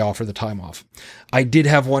the day off or the time off. I did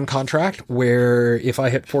have one contract where if I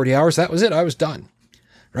hit 40 hours, that was it. I was done.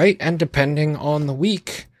 Right. And depending on the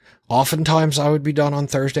week, oftentimes I would be done on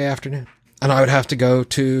Thursday afternoon and I would have to go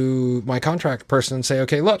to my contract person and say,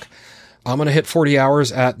 okay, look, I'm going to hit 40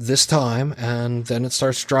 hours at this time. And then it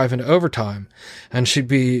starts driving to overtime. And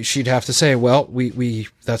she'd have to say, well, we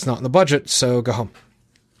that's not in the budget. So go home,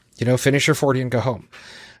 finish your 40 and go home.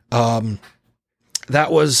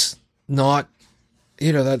 That was not,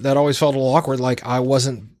 that always felt a little awkward. Like I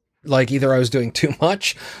wasn't either I was doing too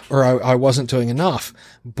much or I wasn't doing enough,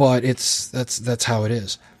 but that's how it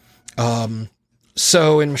is.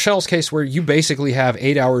 So in Michelle's case where you basically have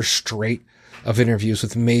 8 hours straight of interviews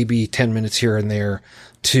with maybe 10 minutes here and there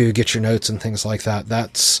to get your notes and things like that.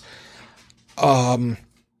 That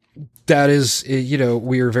is,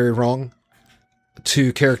 we are very wrong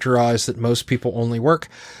to characterize that most people only work.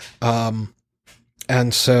 And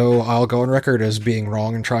so I'll go on record as being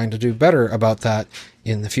wrong and trying to do better about that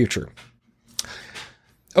in the future.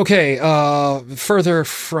 Okay, further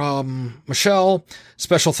from Michelle,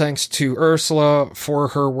 special thanks to Ursula for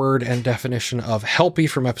her word and definition of helpy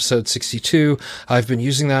from episode 62. I've been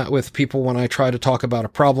using that with people when I try to talk about a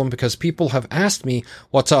problem because people have asked me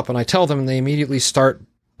what's up and I tell them and they immediately start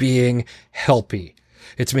being helpy.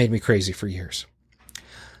 It's made me crazy for years.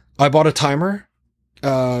 I bought a timer,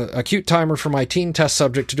 a cute timer for my teen test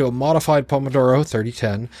subject to do a modified Pomodoro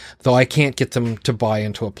 3010, though I can't get them to buy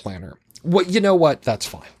into a planner. Well, you know what? That's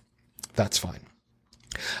fine. That's fine.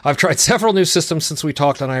 I've tried several new systems since we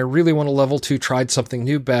talked, and I really want a level 2 tried something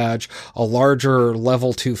new badge, a larger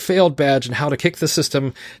level 2 failed badge, and how to kick the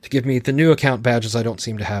system to give me the new account badges. I don't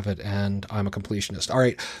seem to have it, and I'm a completionist. All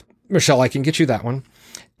right, Michelle, I can get you that one.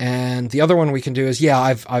 And the other one we can do is,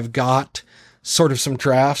 I've got sort of some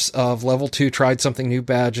drafts of level 2 tried something new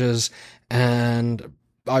badges, and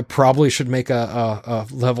I probably should make a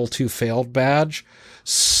level 2 failed badge.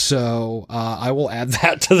 So I will add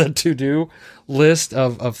that to the to-do list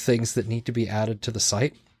of things that need to be added to the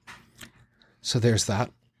site. So there's that.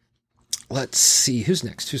 Let's see. Who's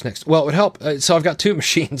next? Well, it would help. So I've got 2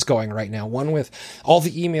 machines going right now. One with all the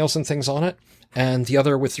emails and things on it, and the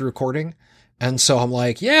other with the recording. And so I'm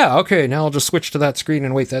like, yeah, okay, now I'll just switch to that screen.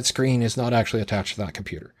 And wait, that screen is not actually attached to that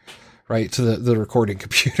computer, right? To the recording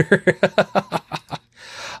computer.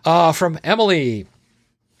 From Emily.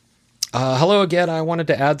 Hello again. I wanted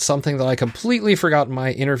to add something that I completely forgot in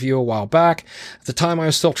my interview a while back. At the time, I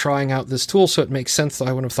was still trying out this tool, so it makes sense that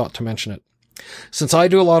I wouldn't have thought to mention it. Since I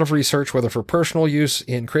do a lot of research, whether for personal use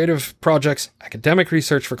in creative projects, academic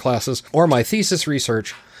research for classes, or my thesis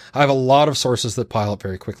research, I have a lot of sources that pile up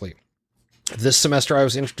very quickly. This semester, I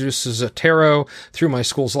was introduced to Zotero through my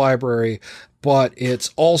school's library, but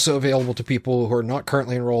it's also available to people who are not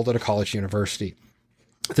currently enrolled at a college university.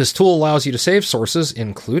 This tool allows you to save sources,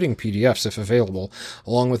 including PDFs if available,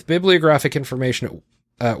 along with bibliographic information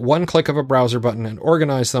at one click of a browser button and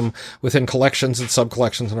organize them within collections and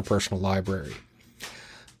subcollections in a personal library.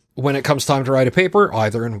 When it comes time to write a paper,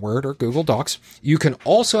 either in Word or Google Docs, you can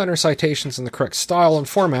also enter citations in the correct style and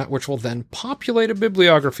format, which will then populate a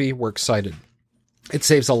bibliography works cited. It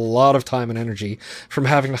saves a lot of time and energy from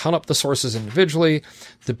having to hunt up the sources individually.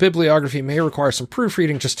 The bibliography may require some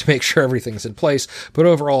proofreading just to make sure everything's in place, but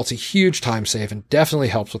overall it's a huge time save and definitely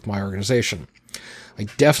helps with my organization. I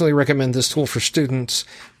definitely recommend this tool for students,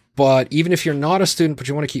 but even if you're not a student but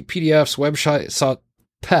you want to keep PDFs, website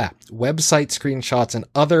screenshots, and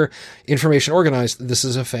other information organized, this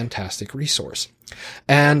is a fantastic resource.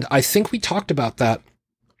 And I think we talked about that.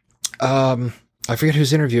 I forget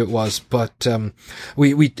whose interview it was, but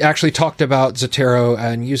we actually talked about Zotero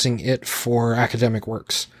and using it for academic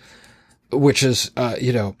works, which is,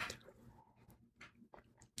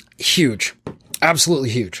 huge. Absolutely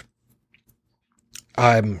huge.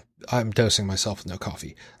 I'm dosing myself with no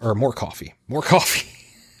coffee, or more coffee.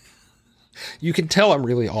 You can tell I'm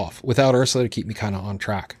really off without Ursula to keep me kind of on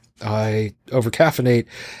track. I overcaffeinate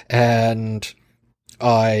and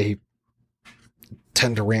I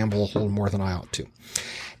tend to ramble a little more than I ought to.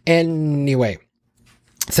 Anyway,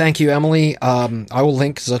 thank you, Emily. I will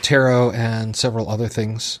link Zotero and several other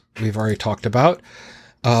things we've already talked about.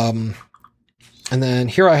 And then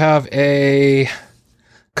here I have a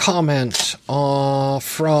comment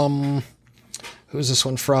from, who's this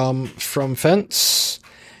one from? From Fence.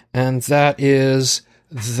 And that is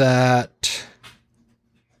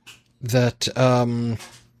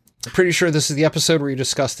I'm pretty sure this is the episode where you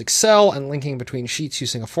discussed Excel and linking between sheets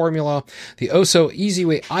using a formula. The so easy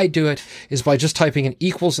way I do it is by just typing in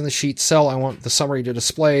equals in the sheet cell I want the summary to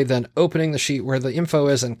display, then opening the sheet where the info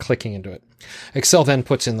is and clicking into it. Excel then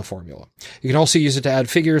puts in the formula. You can also use it to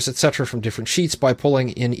add figures, etc. from different sheets by pulling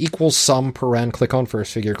in equals, sum, paren, click on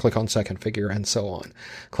first figure, click on second figure, and so on.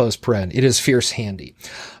 Close paren. It is fierce handy.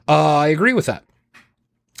 I agree with that.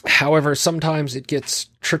 However, sometimes it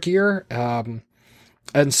gets trickier.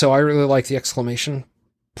 And so I really like the exclamation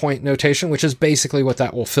point notation, which is basically what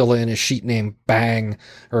that will fill in is sheet name, bang,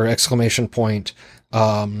 or exclamation point,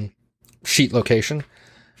 sheet location.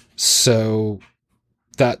 So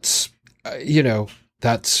that's,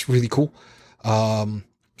 that's really cool. I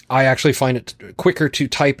actually find it quicker to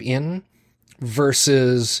type in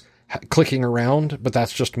versus clicking around, but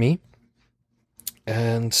that's just me.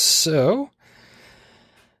 And so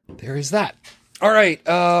there is that. All right.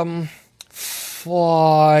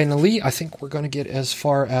 Finally, I think we're going to get as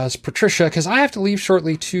far as Patricia, because I have to leave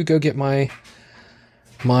shortly to go get my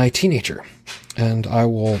teenager, and I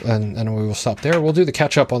will, and we will stop there. We'll do the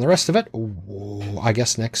catch up on the rest of it, I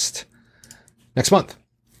guess next month.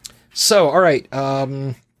 So, all right,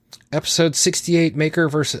 episode 68, manager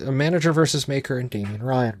versus maker, and Damien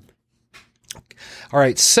Ryan. All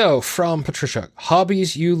right, so from Patricia,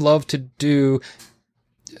 hobbies you love do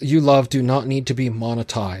not need to be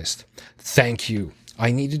monetized. Thank you.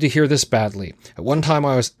 I needed to hear this badly. At one time,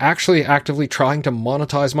 I was actually actively trying to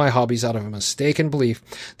monetize my hobbies out of a mistaken belief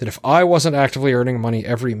that if I wasn't actively earning money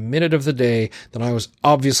every minute of the day, then I was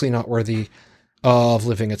obviously not worthy of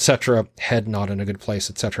living, etc. Head not in a good place,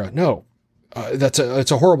 etc. No, it's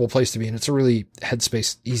a horrible place to be in. It's a really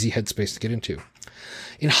easy headspace to get into.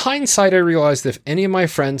 In hindsight, I realized that if any of my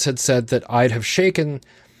friends had said that I'd have shaken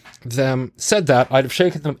them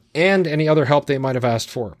and any other help they might have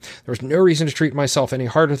asked for. There was no reason to treat myself any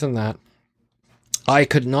harder than that. I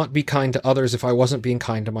could not be kind to others if I wasn't being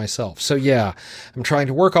kind to myself. So yeah, I'm trying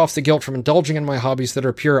to work off the guilt from indulging in my hobbies that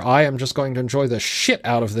are pure. I am just going to enjoy the shit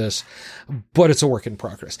out of this, but it's a work in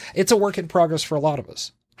progress. It's a work in progress for a lot of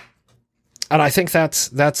us. And I think that's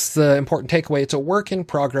the important takeaway. It's a work in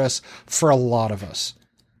progress for a lot of us.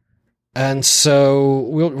 And so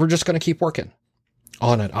we're just going to keep working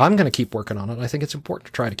on it. I'm going to keep working on it. I think it's important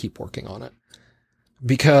to try to keep working on it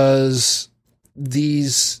because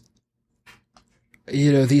these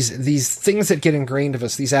things that get ingrained of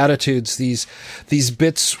us, these attitudes, these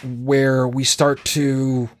bits where we start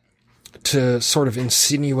to sort of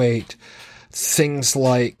insinuate things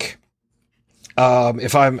like,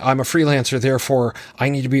 If I'm a freelancer, therefore I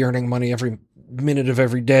need to be earning money every minute of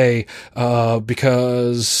every day,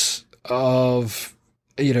 because of,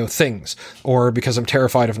 things, or because I'm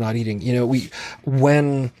terrified of not eating.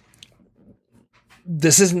 When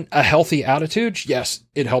this isn't a healthy attitude, yes,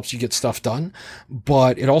 it helps you get stuff done,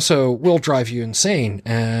 but it also will drive you insane,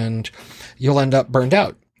 and you'll end up burned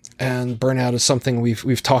out. And burnout is something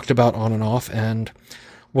we've talked about on and off, and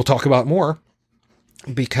we'll talk about more,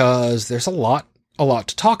 because there's a lot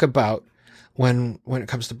to talk about when it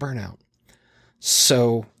comes to burnout.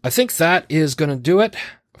 So I think that is going to do it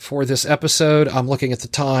for this episode. I'm looking at the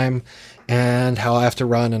time and how I have to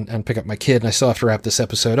run and pick up my kid, and I still have to wrap this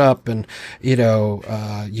episode up. And,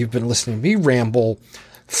 you've been listening to me ramble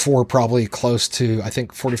for probably close to, I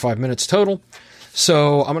think, 45 minutes total.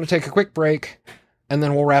 So I'm going to take a quick break, and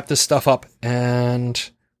then we'll wrap this stuff up, and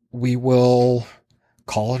we will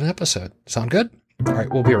call it an episode. Sound good? All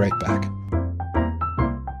right, we'll be right back.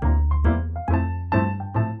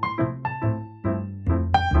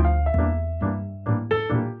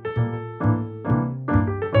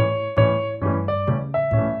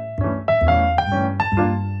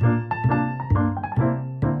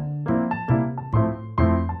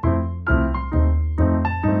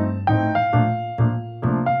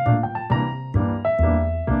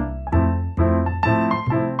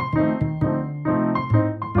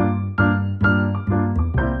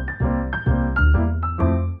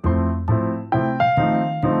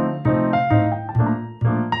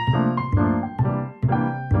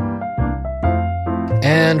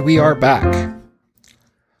 And we are back.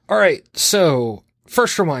 All right, so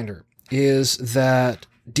first reminder is that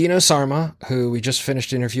Dino Sarma, who we just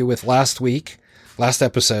finished an interview with last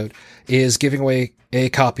episode, is giving away a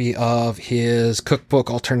copy of his cookbook,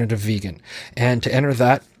 Alternative Vegan. And to enter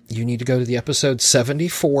that, you need to go to the episode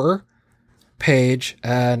 74 page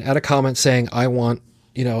and add a comment saying, I want,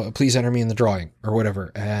 please enter me in the drawing, or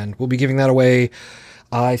whatever. And we'll be giving that away,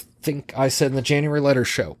 I think I said in the January letters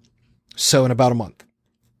show. So in about a month.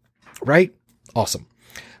 Right? Awesome.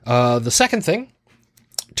 The second thing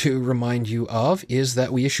to remind you of is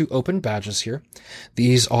that we issue open badges here.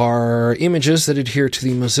 These are images that adhere to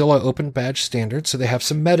the Mozilla Open Badge Standard, so they have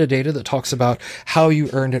some metadata that talks about how you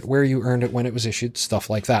earned it, where you earned it, when it was issued, stuff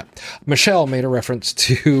like that. Michelle made a reference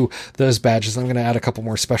to those badges. I'm going to add a couple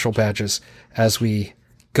more special badges as we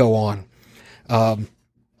go on.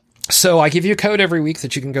 So I give you a code every week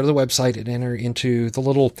that you can go to the website and enter into the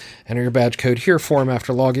little enter your badge code here form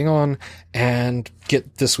after logging on and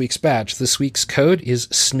get this week's badge. This week's code is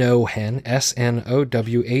SNOWHEN,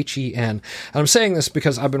 SNOWHEN. And I'm saying this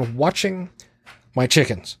because I've been watching my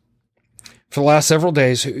chickens for the last several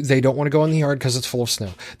days. They don't want to go in the yard because it's full of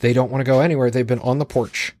snow. They don't want to go anywhere. They've been on the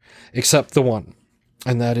porch, except the one,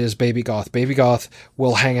 and that is Baby Goth. Baby Goth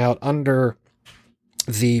will hang out under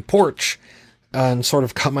the porch and sort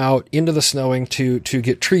of come out into the snowing to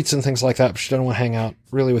get treats and things like that, but she doesn't want to hang out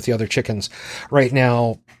really with the other chickens. Right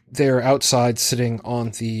now, they're outside sitting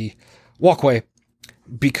on the walkway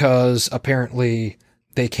because apparently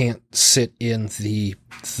they can't sit in the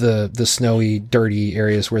snowy, dirty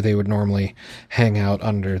areas where they would normally hang out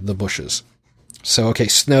under the bushes. So, okay,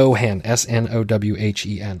 SNOWHEN,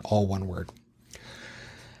 SNOWHEN, all one word.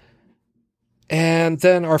 And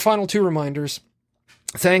then our final two reminders.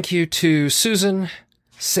 Thank you to Susan,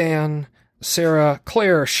 San, Sarah,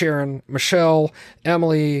 Claire, Sharon, Michelle,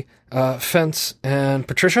 Emily, Fence, and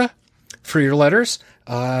Patricia for your letters.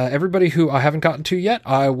 Everybody who I haven't gotten to yet,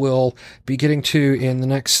 I will be getting to in the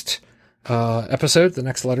next episode, the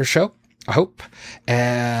next letter show, I hope.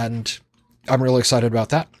 And I'm really excited about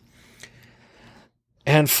that.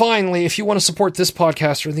 And finally, if you want to support this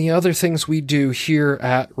podcast or the other things we do here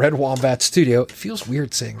at Red Wombat Studio, it feels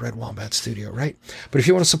weird saying Red Wombat Studio, right? But if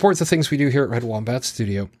you want to support the things we do here at Red Wombat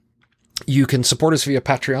Studio, you can support us via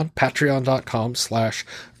Patreon,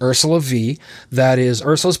 patreon.com/Ursula V. That is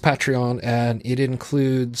Ursula's Patreon, and it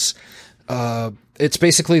includes, it's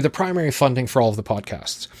basically the primary funding for all of the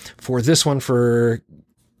podcasts. For this one, for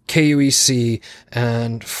KUEC,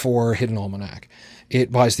 and for Hidden Almanac.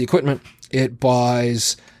 It buys the equipment. It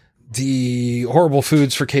buys the horrible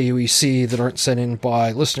foods for KUEC that aren't sent in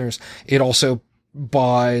by listeners. It also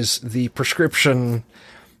buys the prescriptions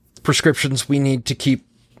we need to keep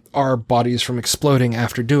our bodies from exploding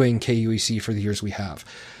after doing KUEC for the years we have.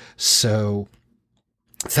 So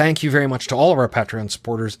thank you very much to all of our Patreon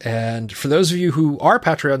supporters. And for those of you who are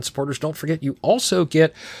Patreon supporters, don't forget you also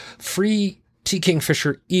get free T.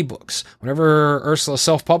 Kingfisher ebooks. Whenever Ursula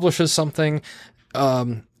self-publishes something,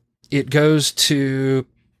 it goes to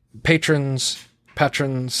patrons,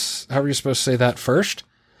 however you're supposed to say that first.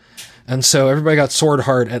 And so everybody got Sword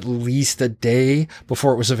Heart at least a day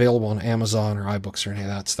before it was available on Amazon or iBooks or any of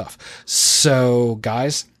that stuff. So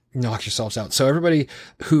guys, knock yourselves out. So everybody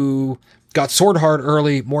who got Sword Heart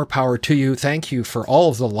early, more power to you. Thank you for all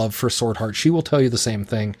of the love for Sword Heart. She will tell you the same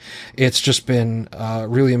thing. It's just been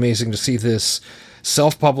really amazing to see this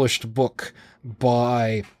self-published book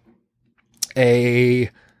by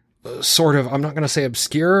a sort of, I'm not going to say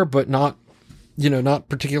obscure, but not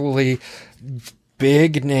particularly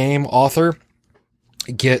big name author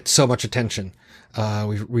get so much attention.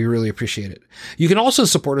 We really appreciate it. You can also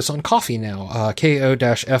support us on Ko-fi now,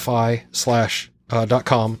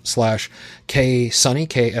 ko-fi.com/ksonney,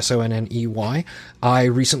 K-S-O-N-N-E-Y. I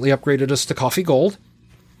recently upgraded us to Ko-fi Gold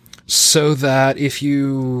so that if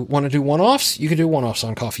you want to do one-offs, you can do one-offs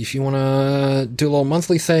on Ko-fi. If you want to do a little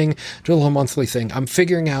monthly thing, do a little monthly thing. I'm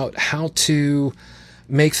figuring out how to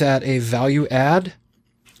make that a value add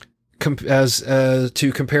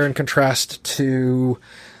to compare and contrast to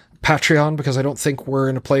Patreon, because I don't think we're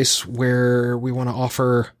in a place where we want to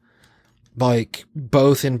offer like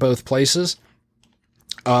both in both places.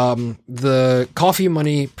 The coffee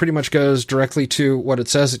money pretty much goes directly to what it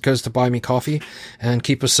says. It goes to buy me coffee and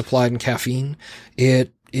keep us supplied in caffeine.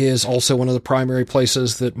 It is also one of the primary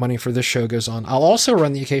places that money for this show goes on. I'll also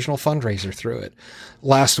run the occasional fundraiser through it.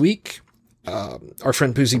 Last week, our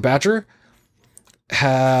friend Boozy Badger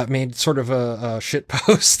made sort of a shit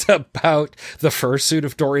post about the fursuit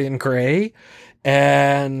of Dorian Gray,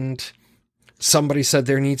 and somebody said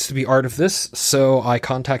there needs to be art of this, so I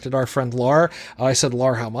contacted our friend Lar. I said,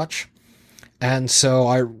 Lar, how much? And so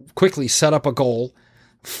I quickly set up a goal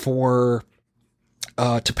for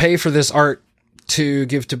to pay for this art to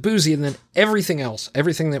give to Boozy, and then everything else,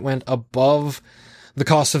 everything that went above the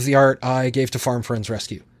cost of the art, I gave to Farm Friends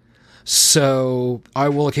Rescue. So I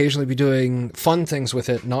will occasionally be doing fun things with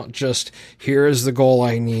it, not just here is the goal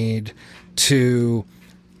I need to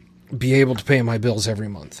be able to pay my bills every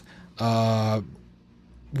month.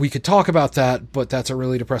 We could talk about that, but that's a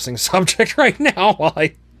really depressing subject right now while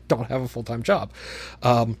I don't have a full-time job.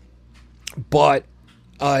 But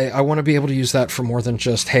I want to be able to use that for more than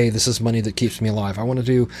just, hey, this is money that keeps me alive. I want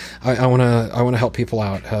to help people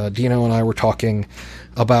out. Dino and I were talking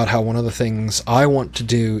about how one of the things I want to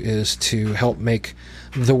do is to help make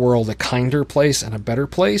the world a kinder place and a better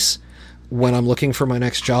place when I'm looking for my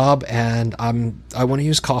next job. And I want to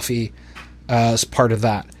use coffee as part of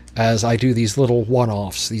that, as I do these little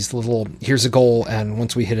one-offs, these little, here's a goal, and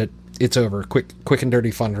once we hit it, it's over. Quick and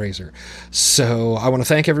dirty fundraiser. So I want to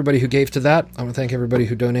thank everybody who gave to that. I want to thank everybody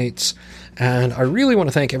who donates. And I really want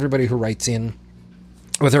to thank everybody who writes in,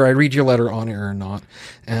 whether I read your letter on air or not.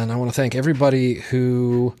 And I want to thank everybody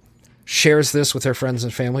who shares this with their friends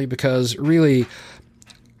and family, because really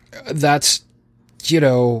that's,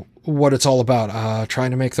 what it's all about.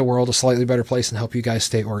 Trying to make the world a slightly better place and help you guys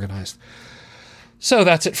stay organized. So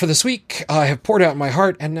that's it for this week. I have poured out my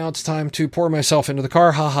heart, and now it's time to pour myself into the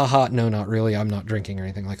car. Ha ha ha. No, not really. I'm not drinking or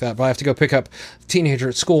anything like that, but I have to go pick up a teenager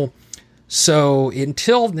at school. So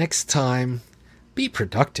until next time, be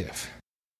productive.